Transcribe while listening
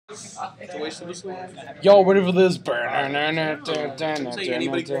It's a waste of a sword. Yo, ready for this? Say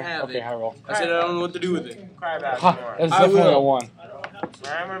anybody can have Okay, it. high roll. I said I don't know what to do with it. Ha, that's definitely a 1.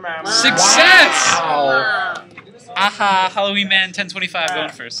 Success! Wow. Aha, Halloween Man 1025 going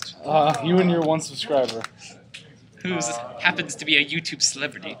first. You and your 1 subscriber. Who happens to be a YouTube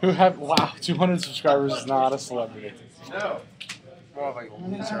celebrity. Who have, wow, 200 subscribers is not a celebrity. No. Go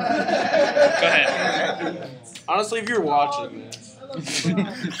ahead. Honestly, if you're watching this,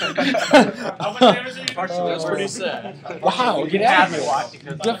 that's pretty sad. Wow, get out of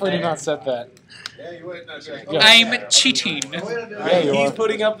here. Definitely did not set that. I'm cheating. Yeah, you He's are.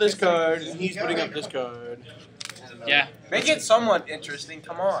 putting up this card, and he's putting up this card. Yeah. Make it somewhat interesting,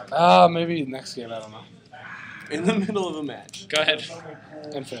 come on. Maybe next game, I don't know. In the middle of a match. Go ahead.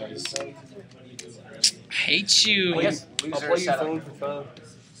 And fairies. I hate you. I guess I'll loser play your setup. phone for fun.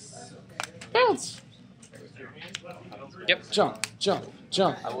 Bounce! Yep. Jump, jump,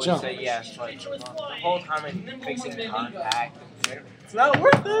 jump, I would jump. say yes, but the whole time I'm fixing contact, it's not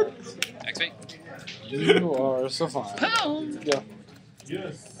worth it. Activate. You are so fine. Pound. Yeah.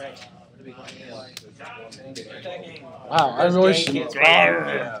 Wow, I really should.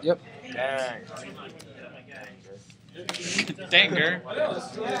 Yep. Dang. Danger.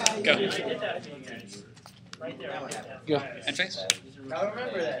 Go. Go. End phase.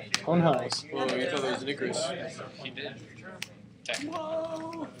 Own house. Oh, you thought that was Nicholas. He did. Attack.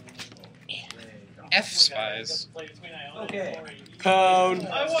 F spies. Pound.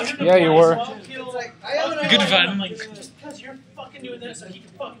 Yeah, you were. Good fun. Because you're fucking doing this so he can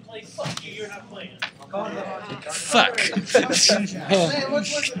fucking play. Fuck you, you're not playing. Fuck. Man,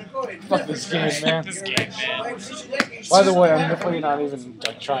 fuck this game, man. This game, man. By the way, I'm definitely not even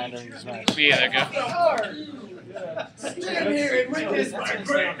like trying during this match. Me either, go.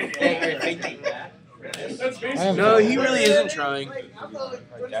 No, he really isn't trying.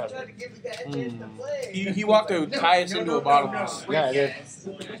 He walked to tie us into a bottomless. Yeah, I did.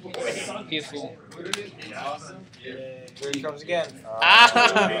 Be a fool. Here he comes again.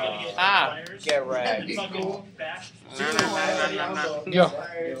 Ah! Get wrecked. Yo.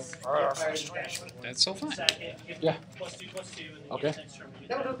 That's so fun. Yeah. Okay.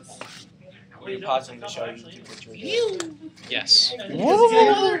 Were you pausing to show YouTube what you were doing? Yes.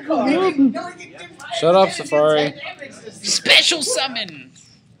 Shut up, Safari. Special summon.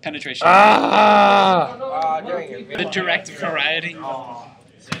 Penetration. Ah! Dang it. The direct variety.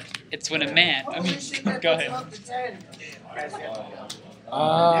 It's when a man. I mean, go ahead.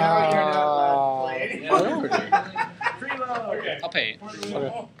 I'll pay it. Okay.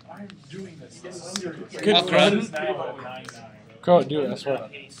 Good I'll run. Go, do it, I swear.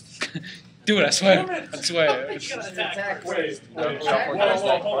 Do it, I swear. I swear. First you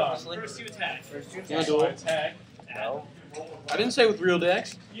attack. You wanna do it? No. I didn't say with real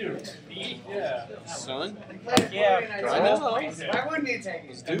decks. Yeah. Son. Yeah. I know. Why wouldn't he take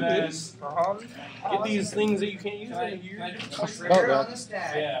Let's it? do this. Get these things that you can't use out of here. Trigger on the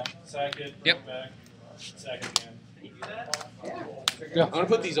stack. Yeah. Second. Yep. Back. Second again. Yeah. I'm gonna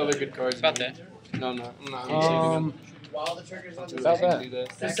put these other good cards. About in. that. No, I'm not. I'm not. I'm saving them. While the trigger's on the About stack. that. Do that.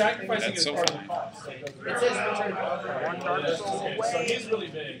 The sacrificing That's is so part fun. of the cost. It says return to So he's really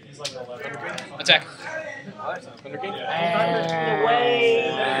big. He's like 11. Attack. Thunder King.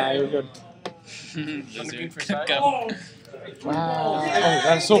 You're good. Loser. Go. Wow. Oh,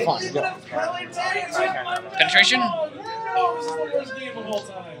 that's so fun. Go. Penetration. No, this is the worst game of all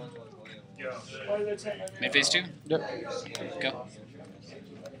time. Mid phase 2. Yep. Go.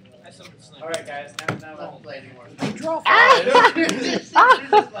 Alright, guys, now I won't play anymore.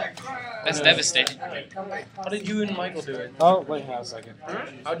 That's devastating. How did you and Michael do it? Oh, wait, hang on a second.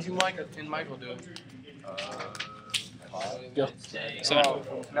 How did you and Michael do it? Go. So,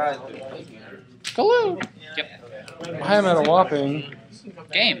 Hello. yep. I am at a whopping.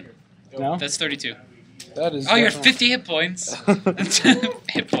 Game. No? That's 32. That is. Oh, you're at definitely- 50 hit points.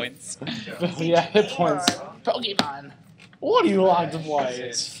 Hit points. Yeah, hit points. Pokemon. What do you like to play?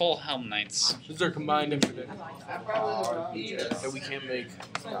 It's full Helm Knights. This is our combined effort that we can't make.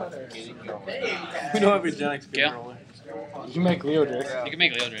 We don't have a Gen X Yeah. controller. You can make Leo Drake. You can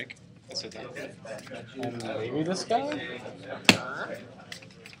make Leo Drake. That's what that. And maybe this guy?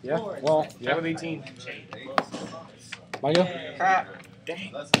 Yeah, well, Time yeah. with 18. Michael? Crap.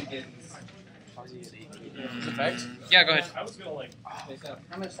 Dang. Effect? Yeah, go ahead. I was gonna like.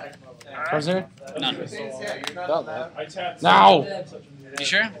 Cards there? None. About that. I tapped. Now! You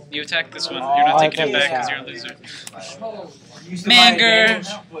sure? You attack this one. You're not I taking it can't back do because that. you're a loser. Manger!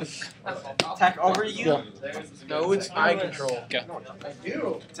 Attack over you. Go. No, it's eye control. Go. I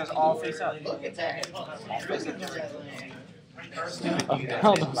do. It says all face up. Look at that. A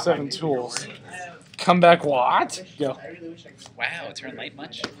pound of 7 tools. Come back what? Go. Wow, turn late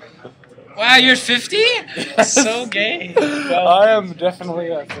much? Wow, you're 50? So gay. I am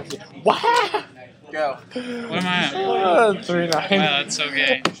definitely at 50. Wow! Go. What am I at? 3-9. Wow, that's so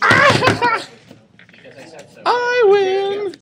gay. I win!